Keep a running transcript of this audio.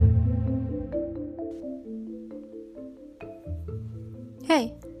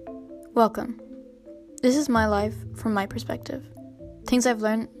Hey, welcome. This is my life from my perspective. Things I've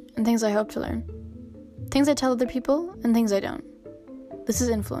learned and things I hope to learn. Things I tell other people and things I don't. This is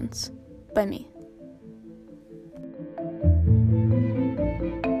Influence by me.